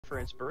for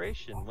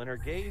inspiration. When her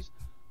gaze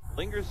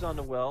lingers on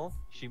the well,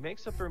 she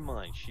makes up her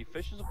mind. She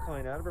fishes a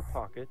coin out of her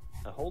pocket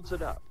and holds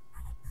it up.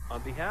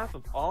 On behalf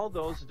of all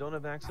those who don't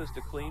have access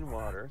to clean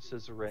water,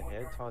 says the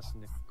redhead,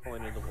 tossing the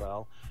coin in the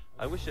well,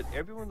 I wish that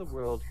everyone in the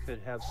world could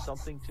have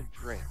something to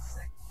drink.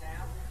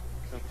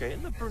 Okay,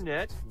 and the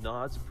brunette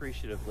nods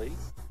appreciatively.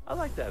 I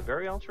like that,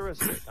 very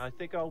altruistic. I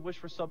think I'll wish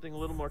for something a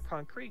little more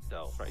concrete,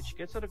 though, right? She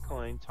gets out a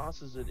coin,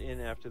 tosses it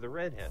in after the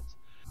redheads.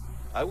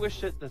 I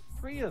wish that the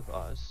three of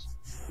us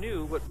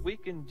knew what we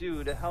can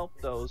do to help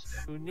those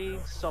who need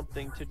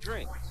something to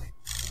drink.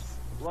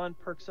 The blonde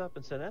perks up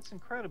and said, that's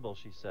incredible,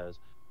 she says.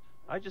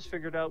 I just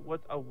figured out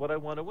what I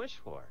want to wish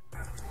for.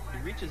 She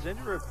reaches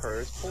into her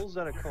purse, pulls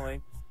out a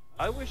coin.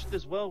 I wish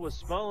this well was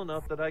small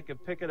enough that I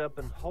could pick it up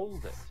and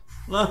hold it.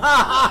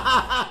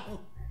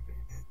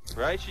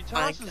 Right? She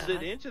tosses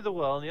it into the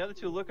well, and the other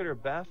two look at her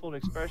baffled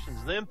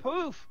expressions. Then,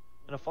 poof!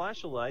 In a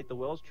flash of light, the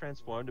well is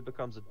transformed and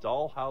becomes a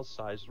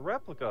dollhouse-sized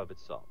replica of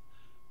itself.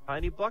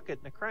 Tiny bucket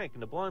and a crank,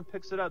 and the blonde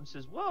picks it up and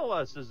says,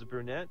 whoa, says the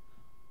brunette.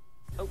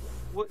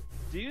 What,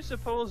 do you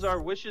suppose our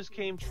wishes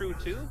came true,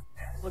 too?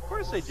 Well, of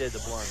course they did, the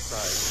blonde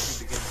sighed.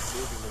 She begins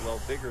moving the well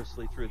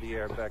vigorously through the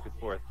air back and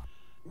forth.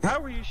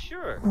 How are you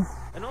sure?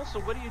 And also,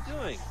 what are you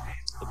doing?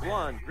 The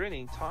blonde,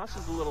 grinning,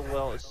 tosses the little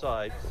well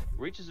aside,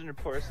 reaches in her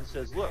purse and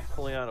says, look,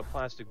 pulling out a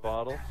plastic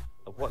bottle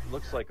of what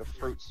looks like a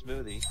fruit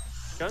smoothie.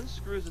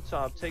 Unscrews the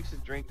top, takes a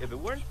drink. If it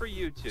weren't for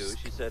you two,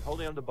 she said,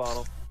 holding on the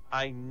bottle,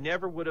 I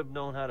never would have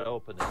known how to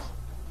open this.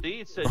 See,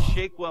 it says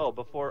shake well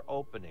before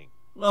opening.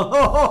 Shake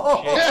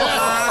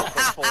well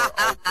before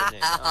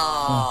opening.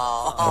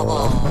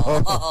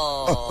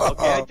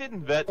 Okay, I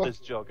didn't vet this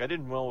joke. I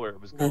didn't know where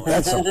it was going.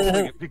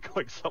 It'd be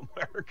going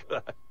somewhere.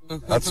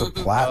 That's a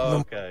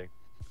platinum. Okay.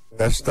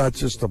 That's not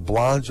just a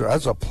blonde joke.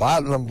 That's a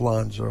platinum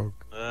blonde joke.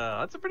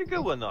 That's a pretty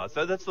good one, though.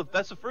 So that's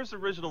the first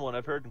original one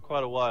I've heard in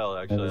quite a while,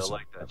 actually. I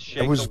like that.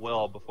 Shake the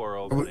well before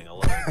opening. I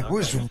like it. Okay. I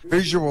was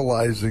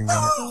visualizing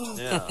that.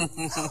 Yeah.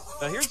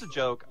 Now, here's a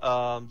joke.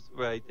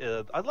 Right.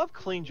 I love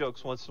clean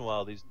jokes once in a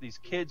while. These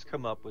kids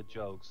come up with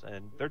jokes,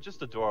 and they're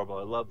just adorable.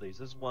 I love these.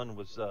 This one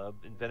was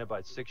invented by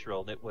a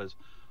 6-year-old, and it was,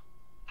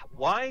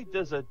 why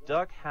does a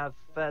duck have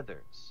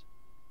feathers?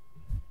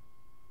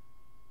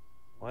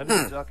 Why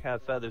does a duck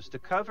have feathers? To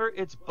cover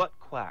its butt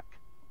quack.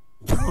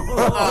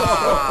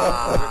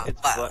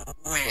 It's butt.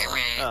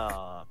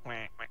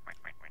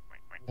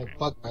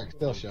 Butt back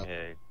still show.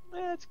 Okay.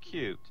 That's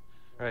cute.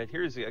 All right,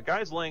 here's a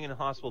guy's laying in a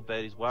hospital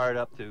bed. He's wired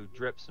up to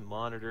drips and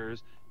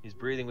monitors. He's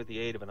breathing with the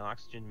aid of an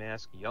oxygen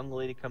mask. A young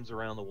lady comes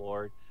around the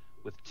ward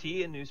with the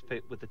tea and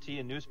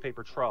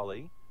newspaper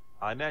trolley.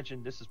 I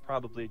imagine this is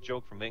probably a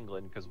joke from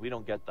England because we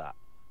don't get that.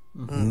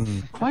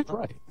 Quite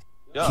right.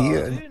 Yeah, tea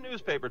and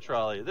newspaper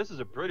trolley. This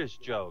is a British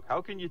joke. How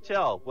can you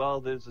tell?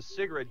 Well, there's a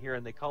cigarette here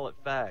and they call it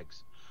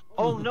fags.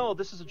 Oh no,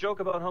 this is a joke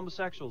about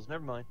homosexuals.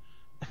 Never mind.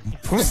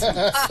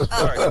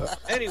 Sorry.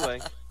 Anyway,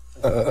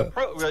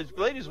 the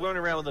lady's running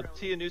around with a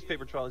tea and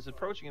newspaper trolley. He's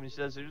approaching him. He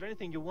says, "Is there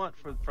anything you want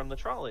from the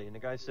trolley?" And the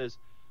guy says,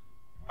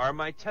 "Are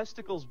my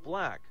testicles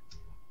black?"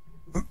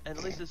 And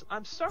the lady says,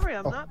 "I'm sorry,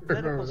 I'm not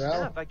medical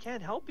staff. I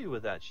can't help you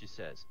with that." She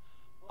says,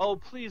 "Oh,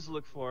 please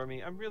look for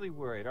me. I'm really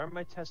worried. Are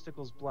my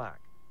testicles black?"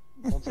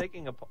 While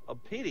taking a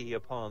pity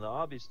upon the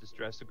obvious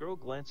distress, the girl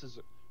glances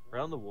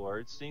around the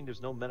ward, seeing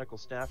there's no medical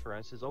staff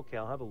around, says, "Okay,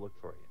 I'll have a look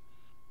for you."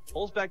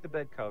 Pulls back the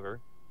bed cover,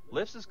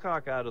 lifts his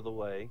cock out of the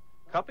way,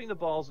 cupping the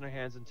balls in her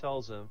hands, and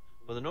tells him,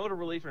 with a note of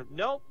relief,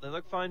 "Nope, they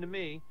look fine to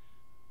me."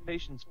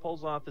 Patient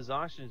pulls off his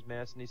oxygen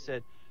mask,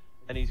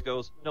 and he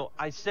goes, "No,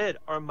 I said,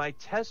 are my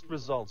test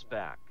results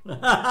back?"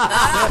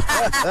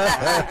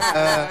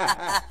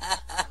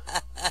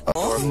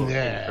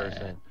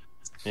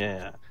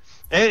 Yeah.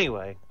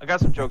 Anyway, I got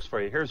some jokes for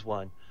you. Here's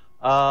one.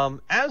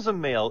 As a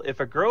male,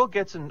 if a girl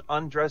gets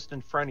undressed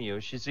in front of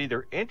you, she's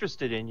either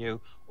interested in you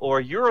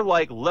or you're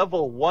like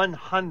level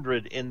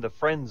 100 in the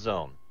friend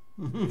zone.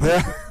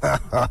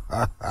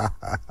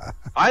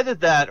 Either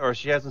that or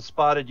she hasn't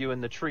spotted you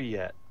in the tree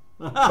yet.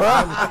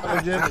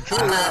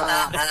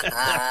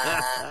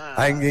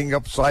 Hanging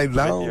upside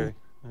down.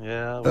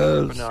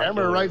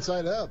 Camera right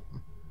side up.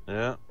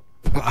 Yeah.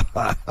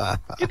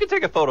 You can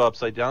take a photo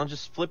upside down.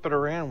 Just flip it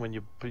around when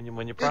you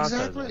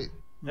process it.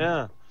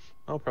 Yeah,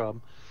 no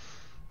problem.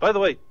 By the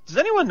way, does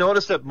anyone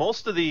notice that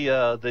most of the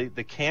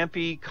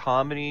campy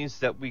comedies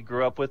that we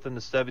grew up with in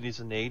the 70s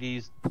and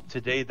 80s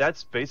today,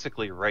 that's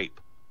basically rape.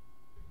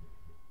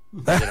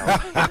 You know,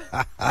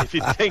 if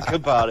you think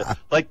about it,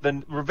 like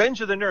the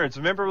Revenge of the Nerds.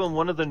 Remember when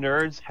one of the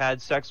nerds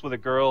had sex with a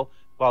girl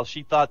while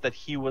she thought that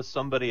he was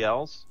somebody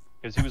else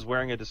because he was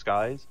wearing a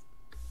disguise?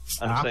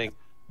 I'm saying,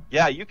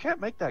 yeah, you can't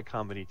make that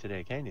comedy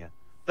today, can you?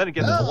 Then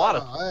again, there's a lot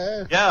of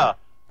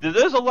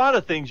there's a lot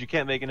of things you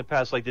can't make in the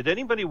past. Like, did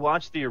anybody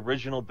watch the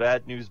original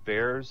Bad News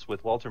Bears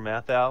with Walter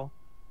Matthau?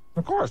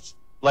 Of course.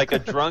 Like a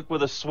drunk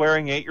with a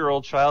swearing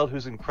 8-year-old child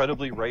who's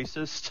incredibly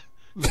racist.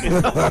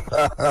 You know?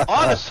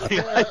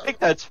 Honestly, I think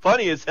that's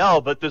funny as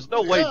hell, but there's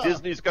no way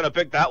Disney's going to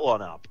pick that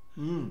one up.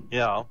 You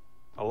know,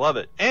 I love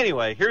it.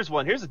 Anyway, here's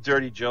one. Here's a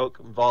dirty joke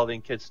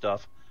involving kid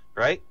stuff,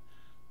 right?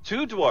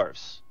 Two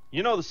dwarfs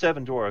You know the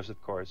seven dwarves,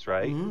 of course,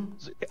 right?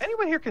 So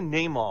anyone here can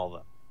name all of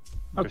them?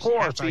 Of There's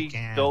course happy, I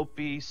can.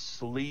 Dopey,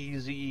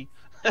 sleazy,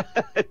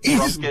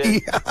 Easy.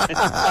 drunken.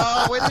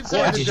 Oh, we didn't say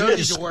Why the did you dirty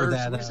just screw dwarves.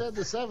 that We up? said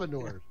the 7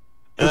 dwarves.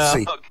 Let's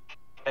see.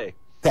 Okay.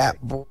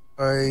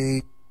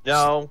 CatBoy.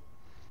 No.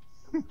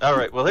 All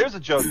right. Well, here's a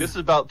joke. This is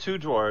about two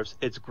dwarves.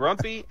 It's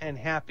Grumpy and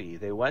Happy.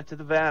 They went to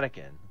the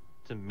Vatican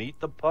to meet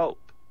the Pope.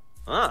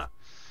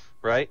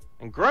 Right?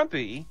 And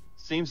Grumpy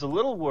seems a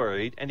little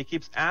worried, and he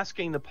keeps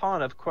asking the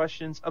Pontiff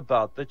questions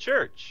about the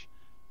church,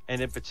 and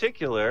in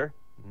particular,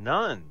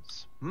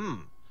 nuns.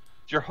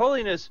 Your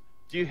Holiness,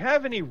 do you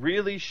have any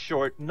really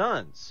short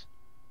nuns?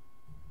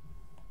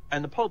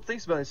 And the Pope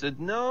thinks about it and said,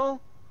 no,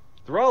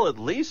 they're all at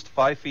least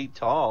 5 feet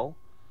tall.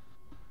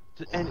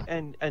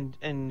 And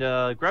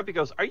Grumpy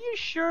goes, are you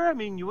sure? I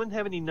mean, you wouldn't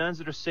have any nuns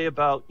that are, say,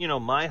 about,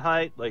 my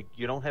height? Like,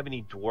 you don't have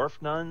any dwarf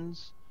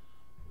nuns?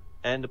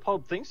 And the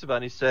Pope thinks about it,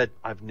 and he said,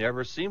 I've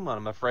never seen one.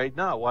 I'm afraid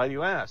not. Why do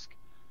you ask?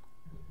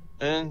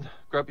 And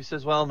Grumpy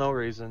says, well, no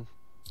reason.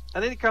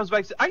 And then he comes back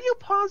and says, are you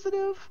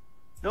positive?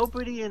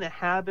 Nobody in a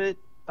habit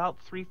about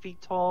 3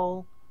 feet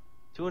tall,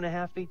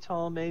 2.5 feet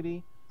tall,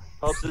 maybe?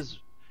 Pope says,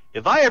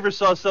 if I ever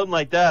saw something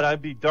like that,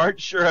 I'd be darn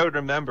sure I would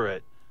remember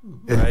it.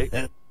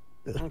 Right?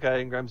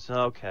 Okay, and Grumpy says,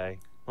 okay.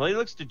 Well, he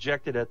looks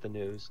dejected at the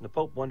news, and the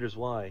Pope wonders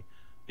why.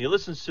 He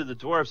listens to the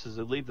dwarfs as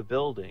they leave the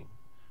building,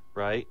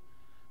 right?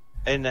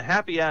 And the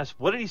Happy asks,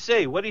 what did he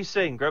say? What did he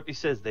say? And Grumpy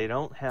says, they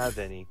don't have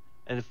any.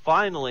 And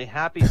finally,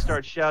 Happy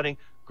starts shouting,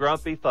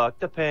 Grumpy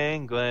fucked the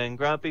penguin,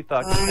 Grumpy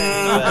fucked the penguin.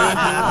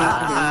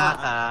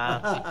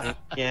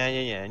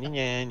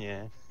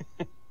 Yeah.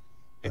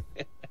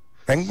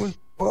 Penguin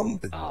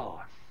bumping.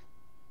 Oh,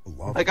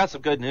 Love I got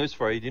some good news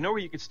for you. Do you know where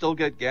you could still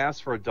get gas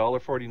for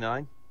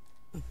 $1.49?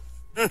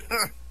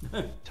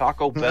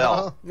 Taco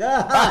Bell. Taco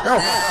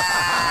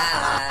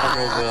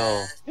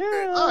Bell.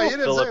 Yeah, Oh, you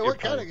didn't fill say up your what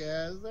kind tank. of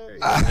gas. There you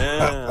go.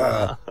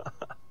 Yeah.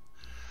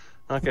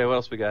 Okay, what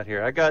else we got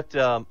here? I got,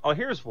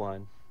 here's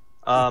one.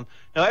 Now,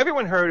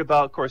 everyone heard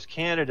about, of course,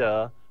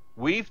 Canada.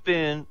 We've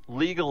been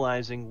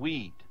legalizing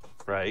weed,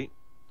 right?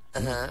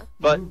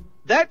 But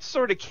that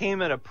sort of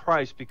came at a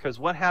price, because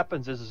what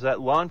happens is that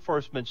law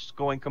enforcement's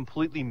going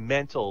completely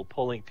mental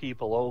pulling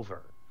people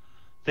over,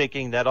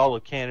 thinking that all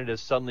of Canada is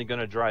suddenly going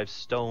to drive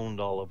stoned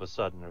all of a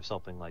sudden or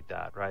something like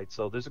that, right?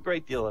 So there's a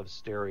great deal of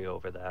hysteria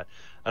over that.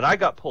 And I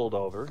got pulled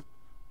over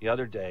the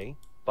other day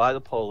by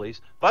the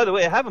police. By the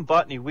way, I haven't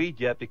bought any weed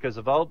yet because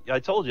I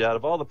told you, out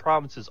of all the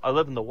provinces, I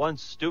live in the one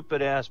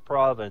stupid-ass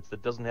province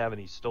that doesn't have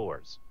any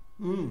stores.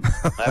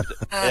 I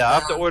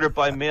have to order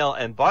by mail.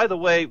 And by the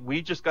way,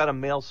 we just got a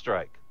mail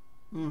strike.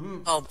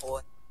 Oh, boy.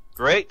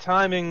 Great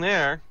timing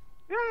there.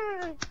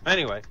 Yay.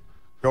 Anyway,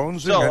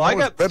 Jonesy, so I I know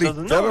got, it's very so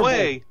there's no terrible.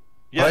 way.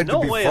 Yeah, Tried to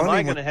no be way am funny I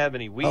when- going to have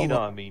any weed Oh,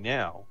 on me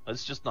now.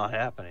 It's just not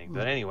happening.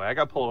 But anyway, I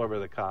got pulled over by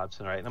the cops,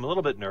 and I'm a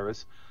little bit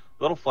nervous,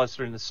 a little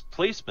flustered. And this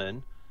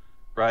policeman,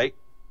 right?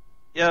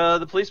 Yeah,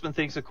 the policeman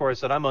thinks, of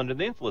course, that I'm under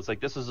the influence. Like,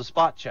 this is a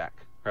spot check,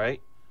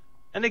 right?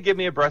 And they give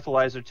me a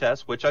breathalyzer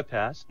test, which I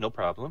passed, no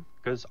problem,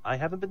 because I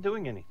haven't been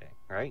doing anything,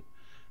 right?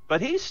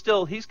 But he's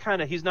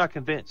not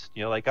convinced.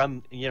 Like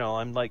I'm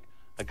like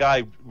a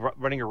guy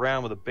running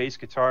around with a bass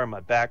guitar in my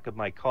back of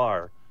my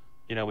car,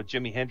 with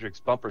Jimi Hendrix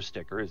bumper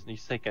stickers, and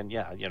he's thinking,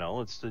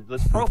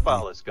 let's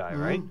profile this guy,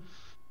 right?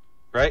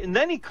 Right? And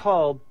then he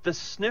called the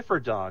sniffer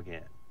dog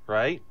in,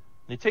 right?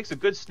 And he takes a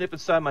good sniff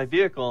inside my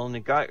vehicle, and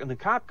the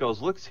cop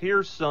goes, "Look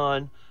here,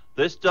 son,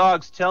 this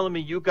dog's telling me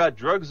you got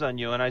drugs on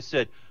you." And I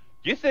said,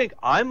 "Do you think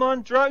I'm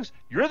on drugs?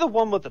 You're the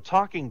one with the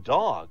talking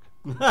dog."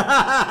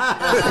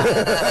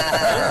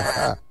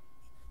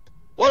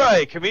 What are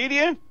you,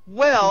 comedian?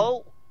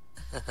 Well,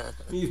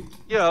 kinda.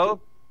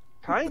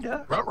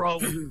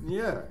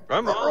 Yeah.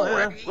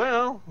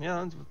 Well,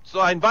 so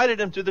I invited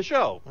him to the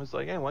show. I was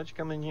like, hey, why don't you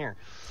come in here?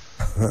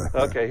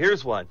 Okay,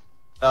 here's one.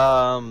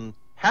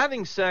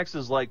 Having sex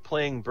is like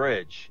playing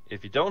bridge.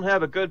 If you don't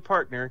have a good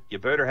partner, you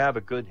better have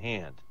a good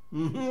hand.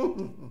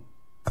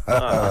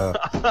 Oh,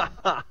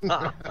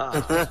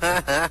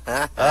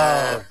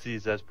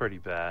 geez, that's pretty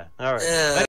bad. All right.